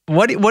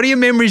 What are your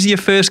memories of your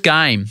first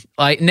game?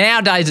 Like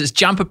nowadays it's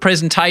jumper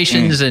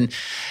presentations and,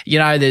 you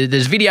know,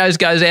 there's videos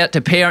goes out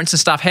to parents and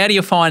stuff. How do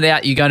you find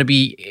out you're going to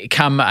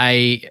become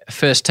a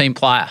first team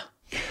player?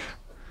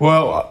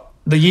 Well,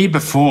 the year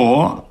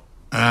before,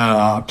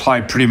 I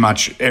played pretty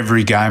much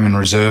every game in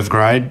reserve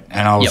grade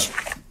and I was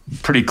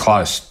pretty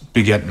close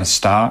to getting a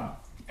start.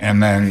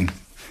 And then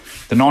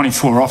the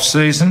 94 off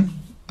season,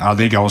 I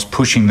think I was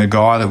pushing the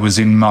guy that was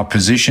in my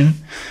position.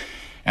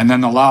 And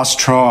then the last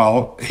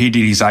trial, he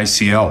did his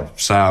ACL,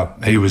 so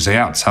he was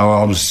out.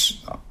 So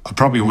I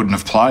probably wouldn't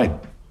have played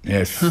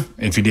if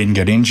he didn't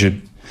get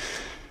injured.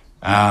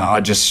 I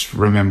just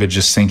remember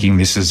just thinking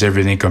this is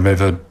everything I've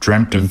ever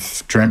dreamt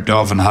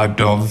of and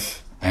hoped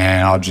of,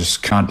 and I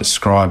just can't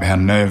describe how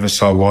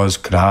nervous I was,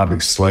 could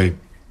hardly sleep.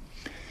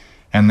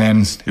 And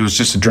then it was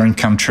just a dream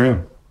come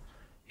true.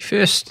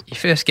 Your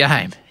first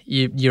game,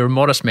 you're a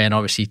modest man,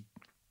 obviously.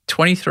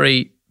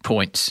 23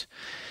 points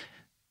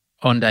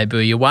on debut.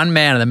 You're one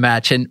man of the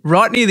match, and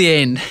right near the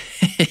end,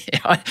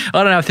 I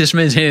don't know if this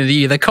means anything to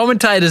you, the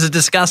commentators are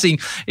discussing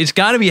it's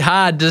going to be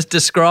hard to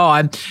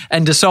describe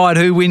and decide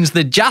who wins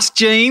the Just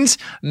Jeans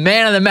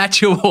Man of the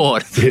Match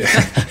award. Yeah.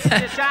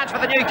 A chance for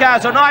the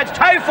Newcastle Knights.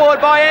 Toe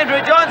forward by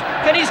Andrew Johns.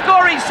 Can he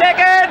score his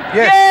second?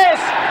 Yes!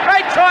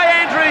 Great try,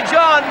 Andrew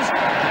Johns.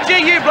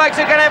 Gee, you blokes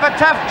are going to have a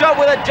tough job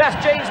with a Just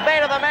Jeans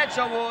Man of the Match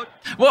award.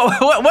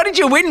 What did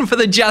you win for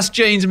the Just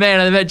Jeans Man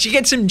of the Match? Did you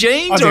get some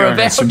jeans or a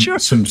voucher?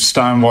 Some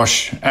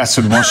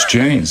acid wash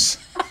jeans.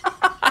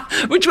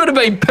 Which would have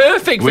been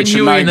perfect for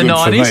you in the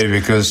 90s. Which made good for me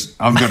because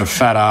I've got a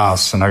fat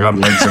ass and I got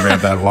legs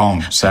about that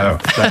long. So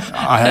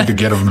I had to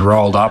get them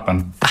rolled up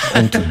and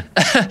altered.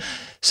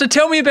 So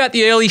tell me about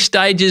the early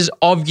stages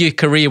of your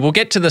career. We'll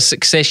get to the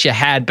success you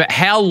had, but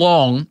how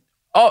long,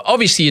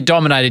 obviously you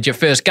dominated your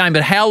first game,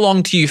 but how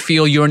long do you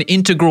feel you're an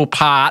integral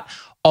part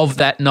of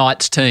that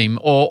Knights team?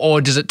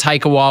 Or does it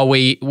take a while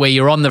where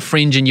you're on the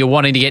fringe and you're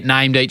wanting to get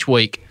named each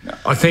week?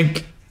 I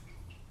think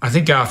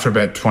after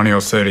about 20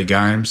 or 30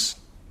 games,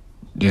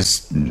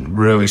 just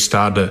really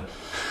started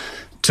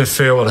to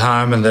feel at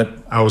home and that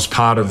I was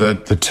part of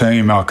the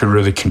team. I could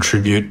really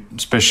contribute,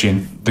 especially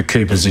in the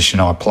key position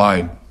I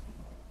played.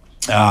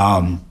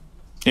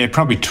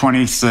 Probably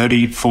 20,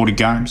 30, 40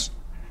 games.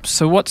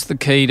 So what's the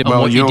key to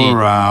what you did?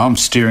 I'm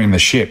steering the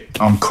ship.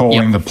 I'm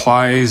calling the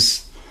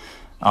plays.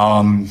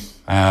 I'm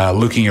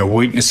looking at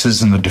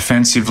weaknesses in the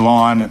defensive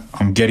line.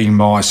 I'm getting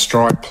my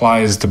strike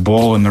players the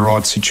ball in the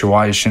right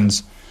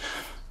situations.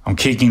 I'm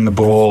kicking the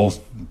ball,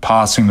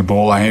 passing the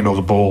ball. I handle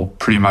the ball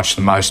pretty much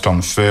the most on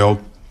the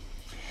field.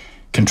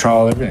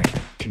 Control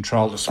everything.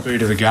 Control the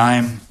speed of the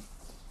game.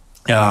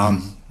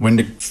 When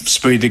to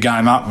speed the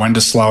game up, when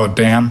to slow it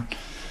down.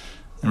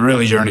 And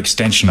really, you're an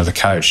extension of the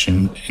coach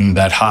in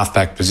that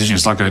halfback position.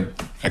 It's like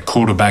a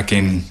quarterback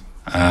in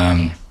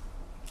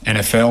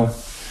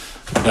NFL.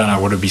 I don't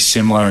know, would it be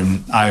similar in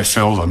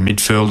AFL or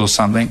midfield or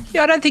something?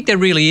 Yeah, I don't think there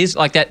really is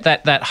like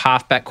that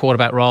halfback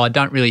quarterback role. I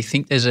don't really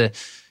think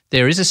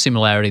there is a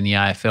similarity in the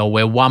AFL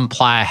where one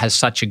player has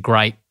such a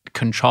great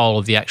control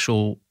of the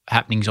actual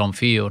happenings on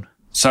field.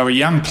 So a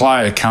young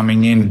player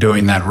coming in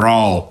doing that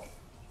role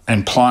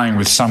and playing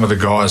with some of the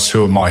guys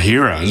who are my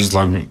heroes,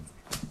 like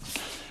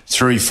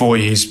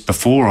 3-4 years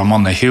before, I'm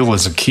on the hill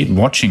as a kid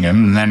watching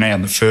him, and then out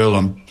in the field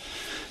I'm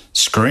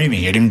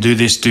screaming at him, do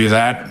this, do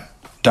that,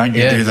 don't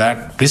you do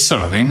that, this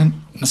sort of thing.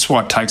 That's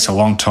why it takes a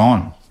long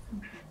time.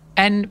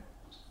 And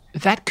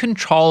that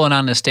control and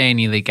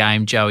understanding of the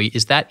game, Joey,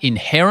 is that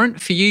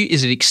inherent for you?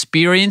 Is it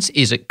experience?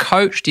 Is it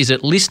coached? Is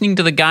it listening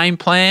to the game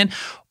plan?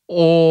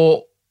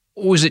 Or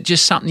is it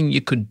just something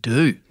you could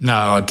do?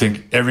 No, I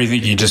think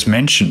everything you just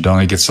mentioned, I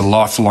think it's a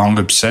lifelong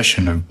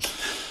obsession.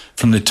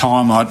 From the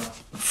time I'm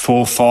 4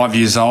 or 5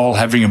 years old,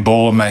 having a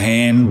ball in my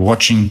hand,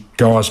 watching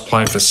guys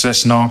play for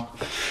Cessnock,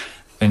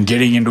 and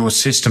getting into a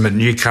system at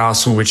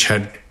Newcastle which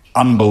had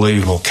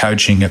unbelievable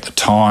coaching at the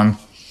time,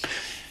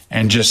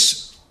 and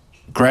just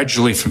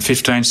gradually from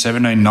 15,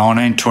 17,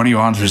 19,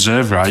 21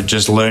 reserve grade,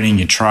 just learning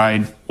your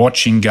trade,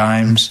 watching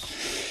games,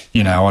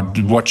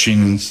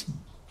 watching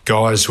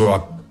guys who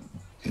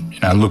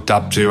I looked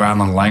up to,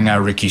 Alan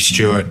Langer, Ricky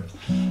Stewart,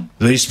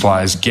 these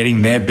players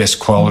getting their best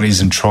qualities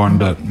and trying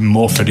to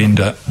morph it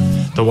into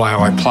the way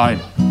I played.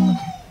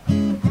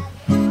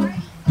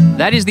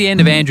 That is the end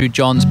of Andrew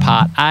Johns'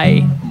 Part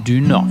A. Do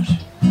not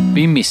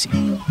be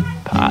missing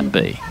Part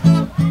B.